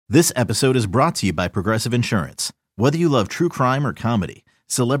This episode is brought to you by Progressive Insurance. Whether you love true crime or comedy,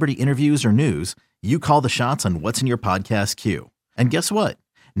 celebrity interviews or news, you call the shots on what's in your podcast queue. And guess what?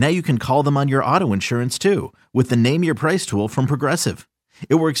 Now you can call them on your auto insurance too with the Name Your Price tool from Progressive.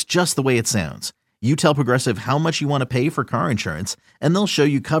 It works just the way it sounds. You tell Progressive how much you want to pay for car insurance, and they'll show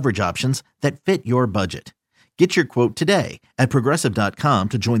you coverage options that fit your budget. Get your quote today at Progressive.com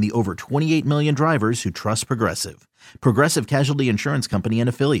to join the over 28 million drivers who trust Progressive. Progressive Casualty Insurance Company and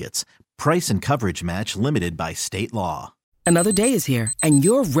Affiliates. Price and coverage match limited by state law. Another day is here, and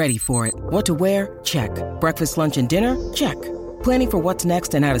you're ready for it. What to wear? Check. Breakfast, lunch, and dinner? Check. Planning for what's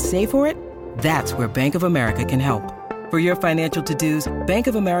next and how to save for it? That's where Bank of America can help. For your financial to-dos, Bank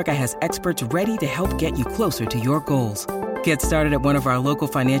of America has experts ready to help get you closer to your goals. Get started at one of our local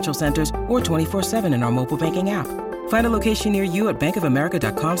financial centers or 24/7 in our mobile banking app. Find a location near you at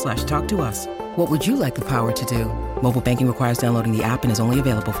bankofamerica.com/talktous. What would you like the power to do? Mobile banking requires downloading the app and is only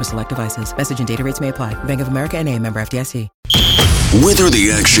available for select devices. Message and data rates may apply. Bank of America N.A., member FDIC. Whether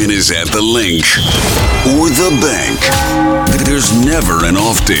the action is at the link or the bank, there's never an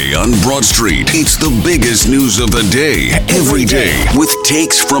off day on Broad Street. It's the biggest news of the day, every day, with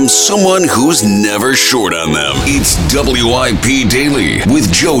takes from someone who's never short on them. It's WIP Daily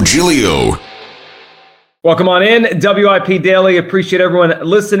with Joe Giglio. Welcome on in, WIP Daily. Appreciate everyone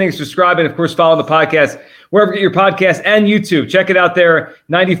listening, subscribing, of course, follow the podcast wherever you get your podcast and YouTube. Check it out there,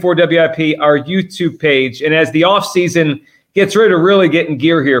 94 WIP, our YouTube page. And as the offseason gets ready to really get in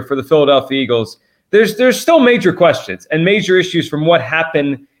gear here for the Philadelphia Eagles, there's still major questions and major issues from what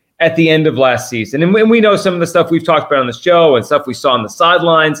happened at the end of last season. And we know some of the stuff we've talked about on the show and stuff we saw on the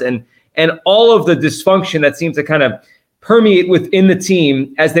sidelines and all of the dysfunction that seems to kind of permeate within the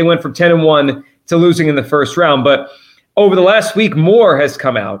team as they went from 10-1 to losing in the first round. But over the last week, more has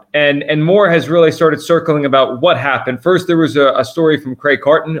come out and more has really started circling about what happened. First, there was a story from Craig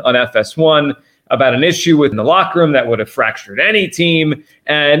Carton on FS1 about an issue within the locker room that would have fractured any team.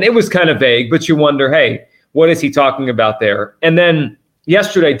 And it was kind of vague, but you wonder, hey, what is he talking about there? And then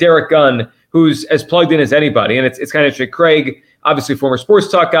yesterday, Derek Gunn, who's as plugged in as anybody, and it's kind of interesting. Craig, obviously former sports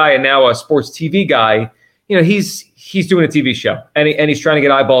talk guy and now a sports TV guy, you know, he's doing a TV show and he's trying to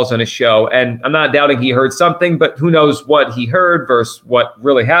get eyeballs on his show. And I'm not doubting he heard something, but who knows what he heard versus what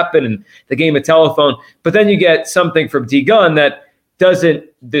really happened in the game of telephone. But then you get something from D Gunn that doesn't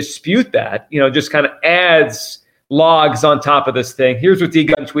dispute that, you know, just kind of adds logs on top of this thing. Here's what D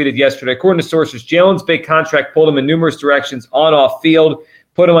Gunn tweeted yesterday. According to sources, Jalen's big contract pulled him in numerous directions on off field,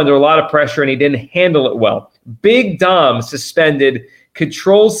 put him under a lot of pressure, and he didn't handle it well. Big Dom suspended,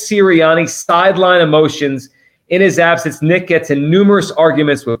 controls Sirianni's sideline emotions. In his absence, Nick gets in numerous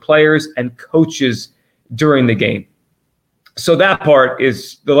arguments with players and coaches during the game. So the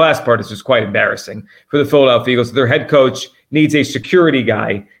last part is just quite embarrassing for the Philadelphia Eagles. Their head coach needs a security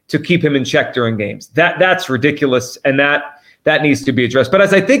guy to keep him in check during games. That's ridiculous, and that needs to be addressed. But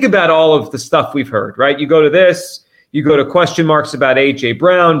as I think about all of the stuff we've heard, right? You go to this, you go to question marks about A.J.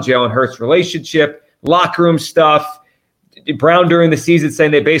 Brown, Jalen Hurts' relationship, locker room stuff, Brown during the season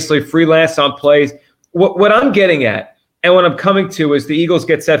saying they basically freelance on plays. What I'm getting at and what I'm coming to is the Eagles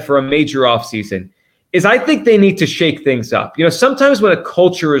get set for a major offseason is I think they need to shake things up. You know, sometimes when a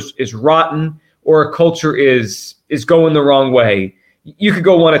culture is rotten or a culture is going the wrong way, you could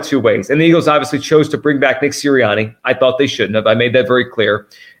go one of two ways. And the Eagles obviously chose to bring back Nick Sirianni. I thought they shouldn't have. I made that very clear.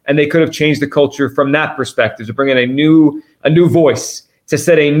 And they could have changed the culture from that perspective to bring in a new voice to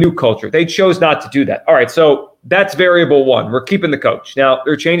set a new culture. They chose not to do that. All right, so that's variable one. We're keeping the coach. Now,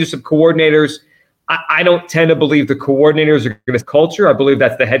 there are changes of coordinators. I don't tend to believe the coordinators are going to culture. I believe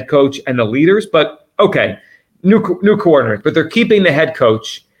that's the head coach and the leaders. But okay, new coordinators. But they're keeping the head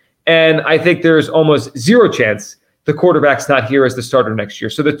coach. And I think there's almost zero chance the quarterback's not here as the starter next year.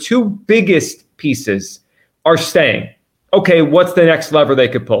 So the two biggest pieces are staying. Okay, what's the next lever they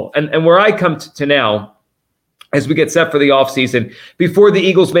could pull? And where I come to now, as we get set for the offseason, before the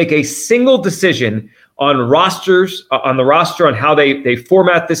Eagles make a single decision on the roster, on how they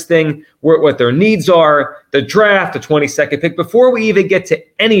format this thing, what their needs are, the draft, the 22nd pick, before we even get to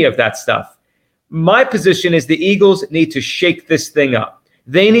any of that stuff, my position is the Eagles need to shake this thing up.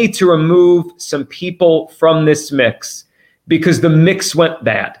 They need to remove some people from this mix because the mix went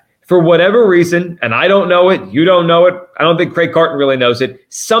bad. For whatever reason, and I don't know it, you don't know it, I don't think Craig Carton really knows it,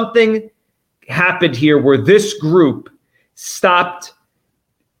 something happened here where this group stopped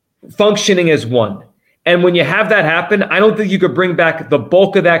functioning as one. And when you have that happen, I don't think you could bring back the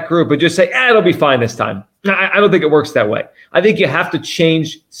bulk of that group and just say, it'll be fine this time. I don't think it works that way. I think you have to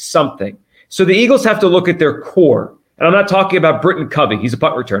change something. So the Eagles have to look at their core. And I'm not talking about Britton Covey. He's a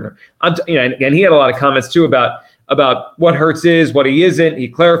punt returner. And he had a lot of comments, too, about about what Hurts is, what he isn't. He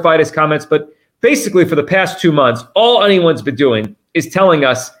clarified his comments. But basically, for the past 2 months, all anyone's been doing is telling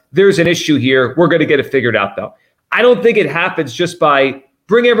us there's an issue here. We're going to get it figured out, though. I don't think it happens just by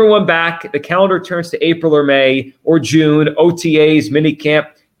bring everyone back. The calendar turns to April or May or June, OTAs, minicamp,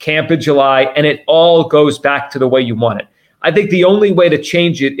 camp in July, and it all goes back to the way you want it. I think the only way to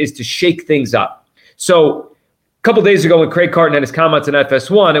change it is to shake things up. So a couple of days ago when Craig Carton had his comments on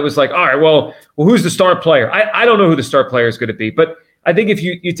FS1, it was like, all right, well, who's the star player? I don't know who the star player is going to be, but I think if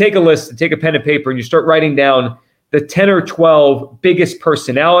you take a list and take a pen and paper and you start writing down the 10 or 12 biggest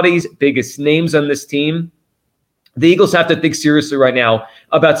personalities, biggest names on this team, the Eagles have to think seriously right now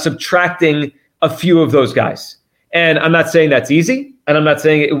about subtracting a few of those guys. And I'm not saying that's easy, and I'm not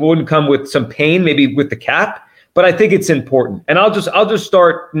saying it wouldn't come with some pain, maybe with the cap, but I think it's important. And I'll just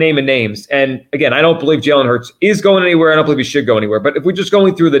start naming names. And again, I don't believe Jalen Hurts is going anywhere. I don't believe he should go anywhere. But if we're just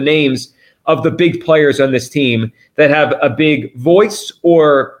going through the names of the big players on this team that have a big voice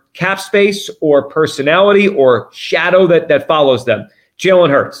or cap space or personality or shadow that follows them, Jalen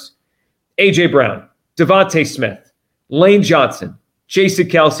Hurts, A.J. Brown, Devontae Smith, Lane Johnson, Jason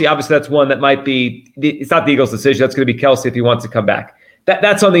Kelce. Obviously, that's one that might be, it's not the Eagles' decision. That's going to be Kelce if he wants to come back.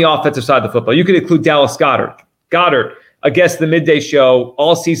 That's on the offensive side of the football. You could include Dallas Goedert. Goddard, a guest the midday show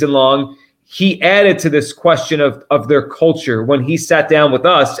all season long. He added to this question of their culture when he sat down with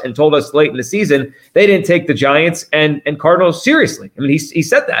us and told us late in the season they didn't take the Giants and Cardinals seriously. I mean, he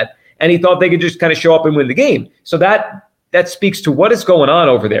said that, and he thought they could just kind of show up and win the game. So that speaks to what is going on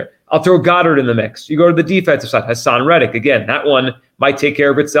over there. I'll throw Goddard in the mix. You go to the defensive side, Hassan Reddick. Again, that one might take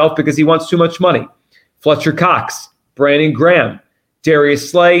care of itself because he wants too much money. Fletcher Cox, Brandon Graham, Darius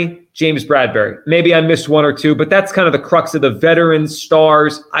Slay, James Bradbury. Maybe I missed one or two, but that's kind of the crux of the veterans,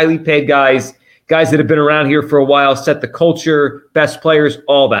 stars, highly paid guys that have been around here for a while, set the culture, best players,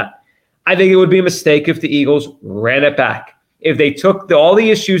 all that. I think it would be a mistake if the Eagles ran it back. If they took all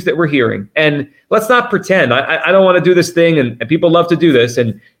the issues that we're hearing, and let's not pretend. I don't want to do this thing, and people love to do this,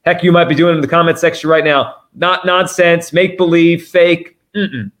 and heck, you might be doing it in the comment section right now. Not nonsense, make-believe, fake.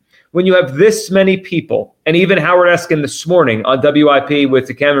 When you have this many people, and even Howard Eskin this morning on WIP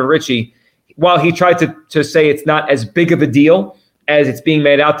with Cameron Ritchie, while he tried to say it's not as big of a deal as it's being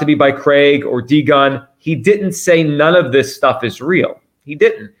made out to be by Craig or D-Gun, he didn't say none of this stuff is real. He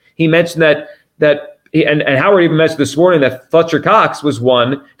didn't. He mentioned and Howard even mentioned this morning that Fletcher Cox was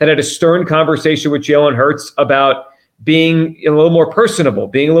one that had a stern conversation with Jalen Hurts about being a little more personable,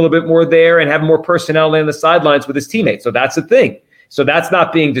 being a little bit more there and having more personality on the sidelines with his teammates. So that's the thing. So that's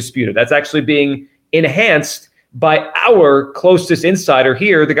not being disputed. That's actually being enhanced by our closest insider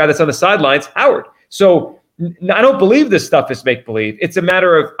here, the guy that's on the sidelines, Howard. So I don't believe this stuff is make-believe. It's a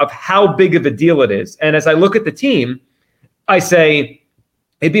matter of how big of a deal it is. And as I look at the team, I say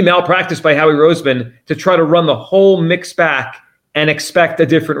it'd be malpractice by Howie Roseman to try to run the whole mix back and expect a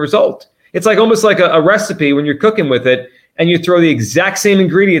different result. It's like almost like a recipe when you're cooking with it and you throw the exact same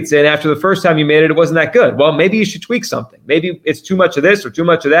ingredients in after the first time you made it wasn't that good. Well, maybe you should tweak something. Maybe it's too much of this or too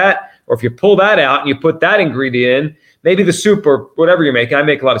much of that. Or if you pull that out and you put that ingredient in, maybe the soup or whatever you're making, I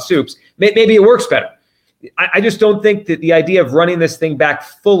make a lot of soups, maybe it works better. I just don't think that the idea of running this thing back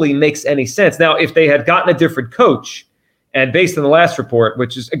fully makes any sense. Now, if they had gotten a different coach, and based on the last report,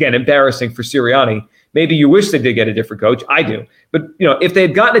 which is, again, embarrassing for Sirianni, maybe you wish they did get a different coach. I do. But, if they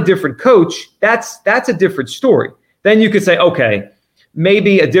had gotten a different coach, that's a different story. Then you could say, okay,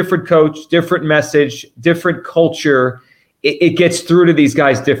 maybe a different coach, different message, different culture, it gets through to these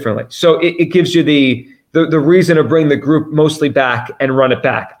guys differently. So it gives you the reason to bring the group mostly back and run it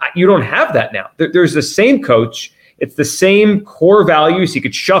back. You don't have that now. There's the same coach. It's the same core values. He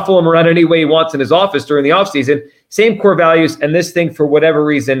could shuffle them around any way he wants in his office during the offseason. Same core values, and this thing, for whatever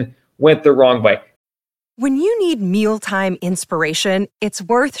reason, went the wrong way. When you need mealtime inspiration, it's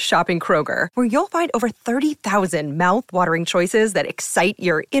worth shopping Kroger, where you'll find over 30,000 mouth-watering choices that excite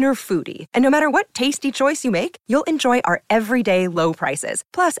your inner foodie. And no matter what tasty choice you make, you'll enjoy our everyday low prices,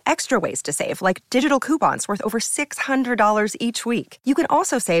 plus extra ways to save, like digital coupons worth over $600 each week. You can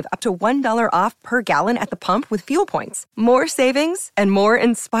also save up to $1 off per gallon at the pump with fuel points. More savings and more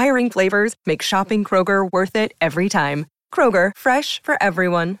inspiring flavors make shopping Kroger worth it every time. Kroger, fresh for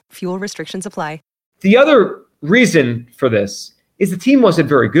everyone. Fuel restrictions apply. The other reason for this is the team wasn't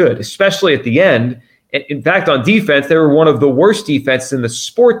very good, especially at the end. In fact, on defense, they were one of the worst defenses in the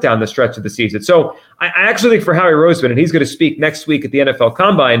sport down the stretch of the season. So I actually think for Howie Roseman, and he's going to speak next week at the NFL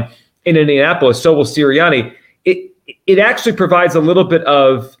Combine in Indianapolis, so will Sirianni, it actually provides a little bit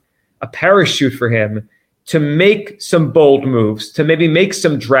of a parachute for him to make some bold moves, to maybe make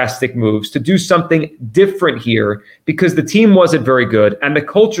some drastic moves, to do something different here, because the team wasn't very good and the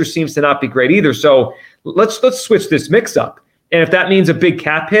culture seems to not be great either. So let's switch this mix up. And if that means a big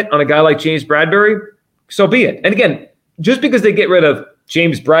cap hit on a guy like James Bradberry, so be it. And again, just because they get rid of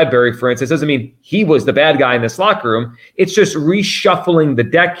James Bradberry, for instance, doesn't mean he was the bad guy in this locker room. It's just reshuffling the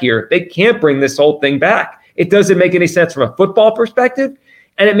deck here. They can't bring this whole thing back. It doesn't make any sense from a football perspective,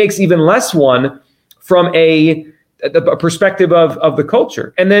 and it makes even less one from a perspective of the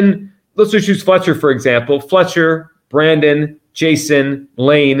culture. And then let's just use Fletcher, for example. Fletcher, Brandon, Jason,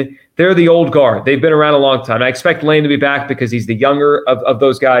 Lane, they're the old guard. They've been around a long time. I expect Lane to be back because he's the younger of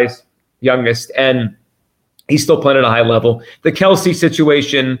those guys, youngest, and he's still playing at a high level. The Kelce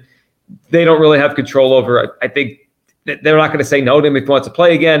situation, they don't really have control over. I think they're not going to say no to him if he wants to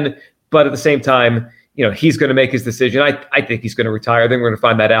play again, but at the same time, he's going to make his decision. I think he's going to retire. I think we're going to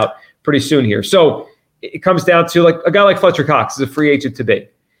find that out pretty soon here. So it comes down to like a guy like Fletcher Cox is a free agent to be.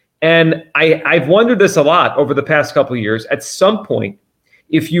 And I've wondered this a lot over the past couple of years. At some point,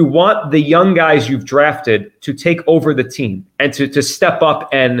 if you want the young guys you've drafted to take over the team and to step up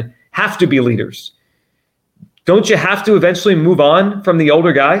and have to be leaders, don't you have to eventually move on from the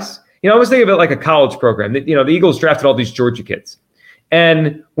older guys? I always think of it like a college program. The Eagles drafted all these Georgia kids.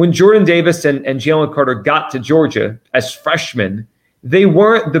 And when Jordan Davis and Jalen Carter got to Georgia as freshmen, they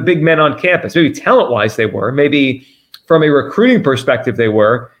weren't the big men on campus. Maybe talent-wise they were. Maybe from a recruiting perspective they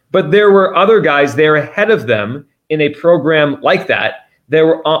were. But there were other guys there ahead of them in a program like that. They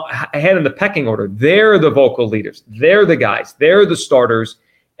were ahead in the pecking order. They're the vocal leaders. They're the guys. They're the starters.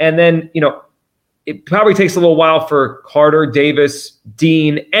 And then, it probably takes a little while for Carter, Davis,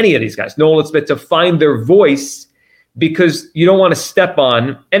 Dean, any of these guys, Nolan Smith, to find their voice, because you don't want to step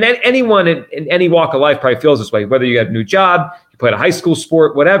on, and anyone in any walk of life probably feels this way, whether you have a new job, you play a high school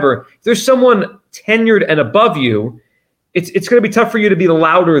sport, whatever. If there's someone tenured and above you, it's going to be tough for you to be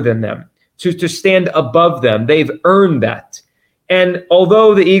louder than them, to stand above them. They've earned that. And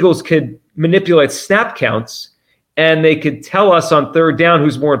although the Eagles could manipulate snap counts and they could tell us on third down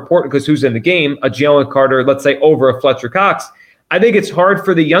who's more important because who's in the game, a Jalen Carter, let's say, over a Fletcher Cox, I think it's hard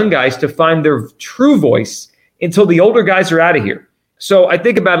for the young guys to find their true voice until the older guys are out of here. So I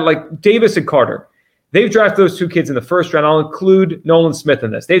think about it like Davis and Carter. They've drafted those two kids in the first round. I'll include Nolan Smith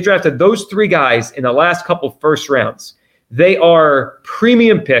in this. They've drafted those three guys in the last couple first rounds. They are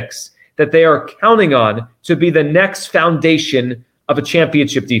premium picks that they are counting on to be the next foundation of a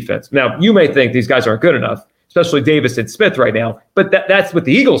championship defense. Now, you may think these guys aren't good enough, especially Davis and Smith right now, but that's what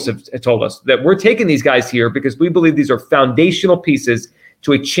the Eagles have told us, that we're taking these guys here because we believe these are foundational pieces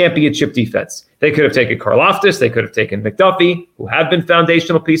to a championship defense. They could have taken Karlaftis. They could have taken McDuffie, who have been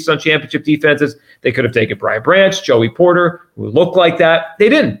foundational pieces on championship defenses. They could have taken Brian Branch, Joey Porter, who look like that. They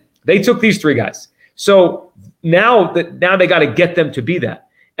didn't. They took these three guys. So now they got to get them to be that.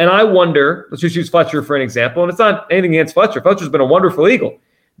 And I wonder, let's just use Fletcher for an example, and it's not anything against Fletcher. Fletcher's been a wonderful Eagle.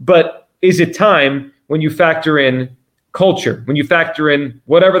 But is it time, when you factor in culture, when you factor in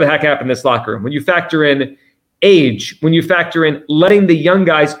whatever the heck happened in this locker room, when you factor in age, when you factor in letting the young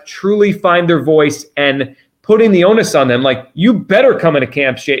guys truly find their voice and putting the onus on them, like, you better come into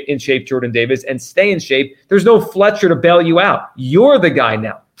camp in shape, Jordan Davis, and stay in shape. There's no Fletcher to bail you out. You're the guy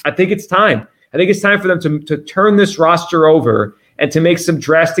now. I think it's time. I think it's time for them to turn this roster over and to make some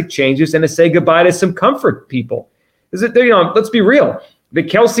drastic changes and to say goodbye to some comfort people. Let's be real. The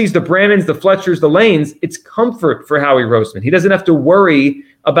Kelce's, the Brandons, the Fletchers, the Lanes, it's comfort for Howie Roseman. He doesn't have to worry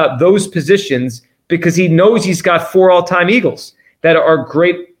about those positions because he knows he's got 4 all-time Eagles that are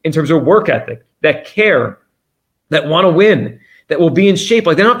great in terms of work ethic, that care, that want to win, that will be in shape.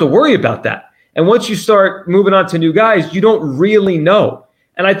 Like, they don't have to worry about that. And once you start moving on to new guys, you don't really know.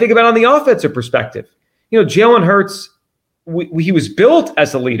 And I think about it on the offensive perspective. Jalen Hurts, he was built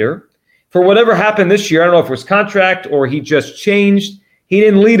as a leader. For whatever happened this year, I don't know if it was contract or he just changed, he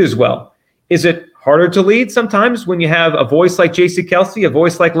didn't lead as well. Is it harder to lead sometimes when you have a voice like J.C. Kelce, a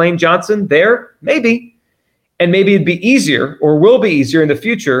voice like Lane Johnson there? Maybe. And maybe it'd be easier, or will be easier in the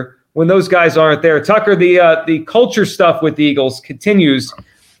future, when those guys aren't there. Tucker, the culture stuff with the Eagles continues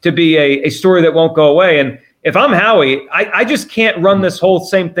to be a story that won't go away. And if I'm Howie, I just can't run this whole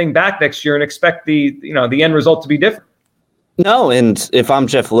same thing back next year and expect the end result to be different. No, and if I'm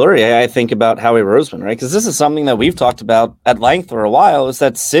Jeff Lurie, I think about Howie Roseman, right? Because this is something that we've talked about at length for a while, is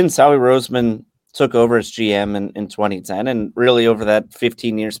that since Howie Roseman took over as GM in 2010, and really over that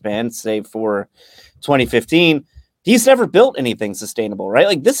 15-year span, save for 2015, he's never built anything sustainable, right?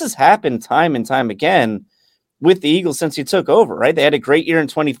 Like, this has happened time and time again with the Eagles since he took over, right? They had a great year in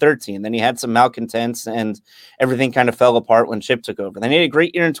 2013. Then he had some malcontents and everything kind of fell apart when Chip took over. Then he had a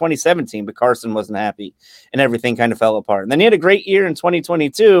great year in 2017, but Carson wasn't happy and everything kind of fell apart. And then he had a great year in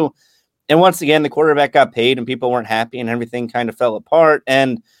 2022. And once again, the quarterback got paid and people weren't happy and everything kind of fell apart.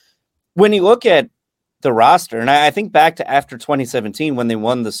 And when you look at the roster. And I think back to after 2017 when they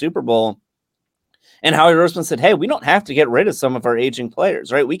won the Super Bowl, and Howie Roseman said, hey, we don't have to get rid of some of our aging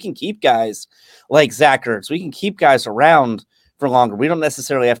players, right? We can keep guys like Zach Ertz. We can keep guys around for longer. We don't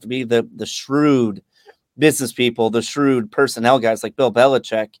necessarily have to be the shrewd business people, the shrewd personnel guys like Bill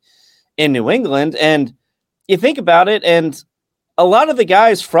Belichick in New England. And you think about it, and a lot of the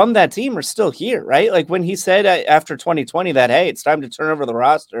guys from that team are still here, right? Like when he said after 2020 that, hey, it's time to turn over the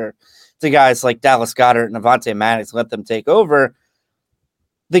roster to guys like Dallas Goedert and Avonte Maddox, let them take over.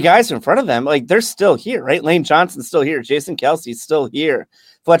 The guys in front of them, like they're still here, right? Lane Johnson's still here. Jason Kelsey's still here.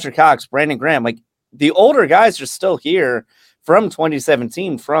 Fletcher Cox, Brandon Graham, like the older guys are still here from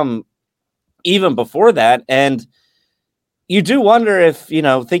 2017, from even before that. And you do wonder if,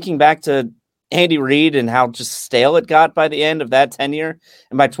 thinking back to Andy Reid and how just stale it got by the end of that tenure.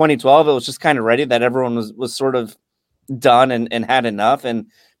 And by 2012, it was just kind of ready that everyone was sort of done and had enough. And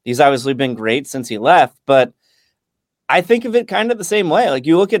he's obviously been great since he left, but I think of it kind of the same way. Like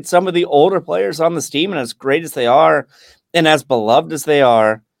you look at some of the older players on this team, and as great as they are and as beloved as they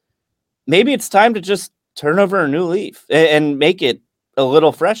are, maybe it's time to just turn over a new leaf and make it a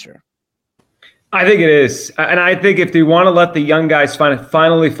little fresher. I think it is. And I think if they want to let the young guys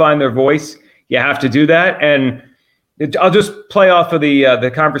finally find their voice, you have to do that. And I'll just play off of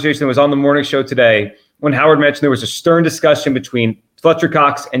the conversation that was on the morning show today when Howard mentioned there was a stern discussion between Fletcher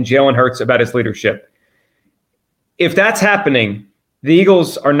Cox and Jalen Hurts about his leadership. If that's happening, the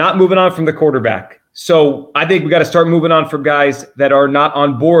Eagles are not moving on from the quarterback. So I think we got to start moving on from guys that are not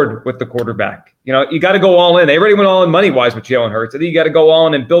on board with the quarterback. You got to go all in. They already went all in money-wise with Jalen Hurts. I think you got to go all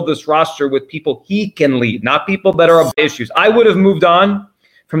in and build this roster with people he can lead, not people that are issues. I would have moved on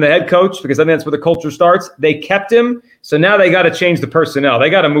from the head coach because I think that's where the culture starts. They kept him, so now they got to change the personnel.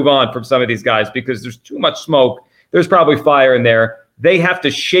 They got to move on from some of these guys because there's too much smoke. There's probably fire in there. They have to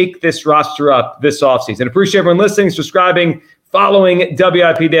shake this roster up this offseason. Appreciate everyone listening, subscribing, following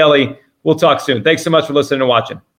WIP Daily. We'll talk soon. Thanks so much for listening and watching.